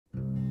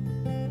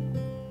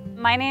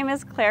My name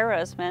is Claire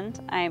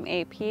Rosemond. I'm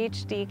a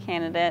PhD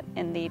candidate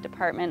in the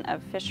Department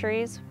of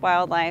Fisheries,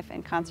 Wildlife,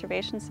 and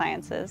Conservation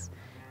Sciences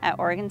at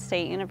Oregon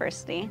State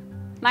University.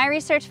 My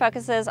research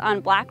focuses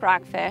on black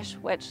rockfish,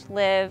 which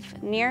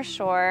live near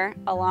shore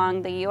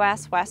along the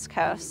U.S. West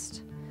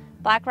Coast.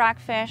 Black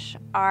rockfish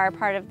are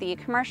part of the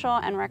commercial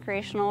and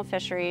recreational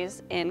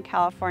fisheries in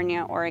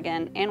California,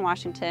 Oregon, and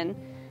Washington,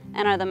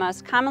 and are the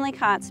most commonly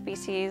caught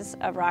species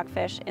of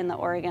rockfish in the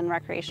Oregon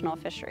recreational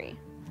fishery.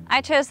 I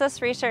chose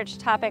this research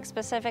topic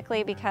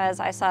specifically because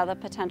I saw the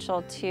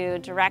potential to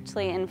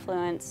directly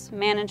influence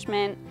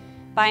management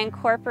by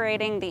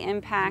incorporating the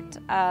impact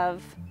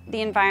of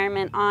the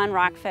environment on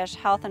rockfish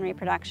health and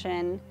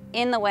reproduction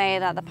in the way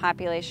that the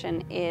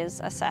population is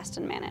assessed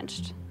and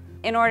managed.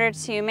 In order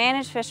to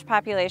manage fish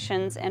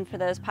populations and for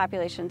those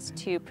populations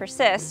to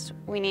persist,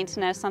 we need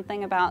to know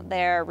something about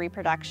their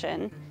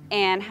reproduction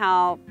and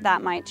how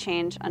that might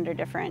change under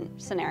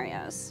different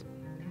scenarios.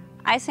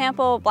 I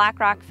sample black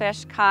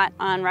rockfish caught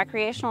on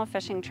recreational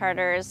fishing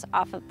charters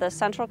off of the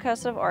central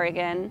coast of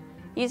Oregon.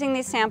 Using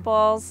these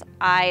samples,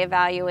 I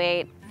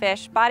evaluate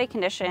fish body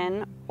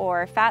condition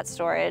or fat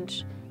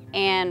storage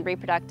and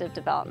reproductive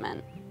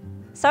development.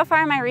 So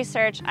far in my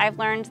research, I've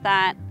learned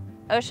that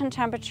ocean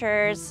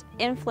temperatures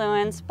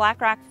influence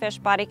black rockfish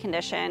body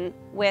condition,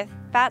 with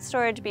fat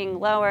storage being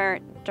lower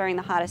during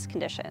the hottest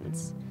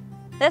conditions.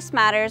 This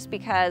matters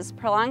because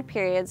prolonged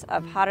periods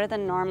of hotter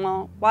than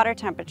normal water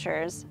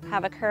temperatures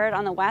have occurred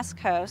on the West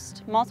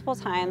Coast multiple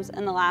times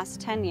in the last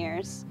 10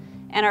 years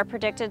and are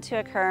predicted to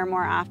occur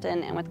more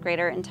often and with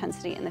greater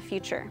intensity in the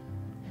future.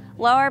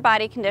 Lower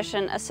body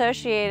condition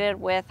associated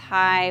with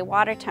high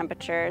water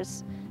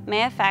temperatures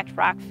may affect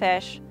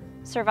rockfish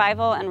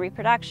survival and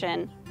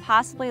reproduction,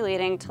 possibly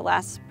leading to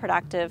less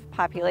productive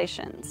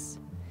populations.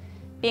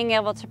 Being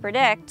able to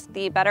predict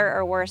the better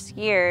or worse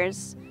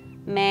years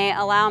may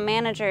allow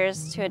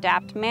managers to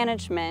adapt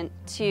management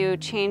to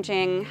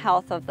changing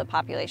health of the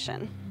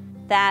population.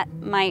 That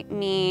might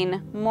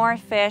mean more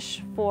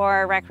fish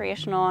for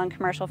recreational and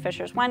commercial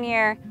fishers one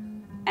year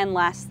and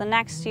less the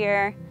next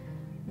year,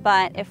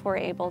 but if we're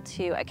able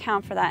to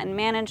account for that in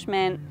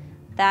management,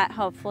 that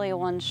hopefully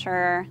will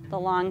ensure the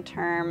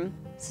long-term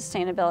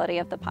sustainability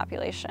of the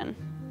population.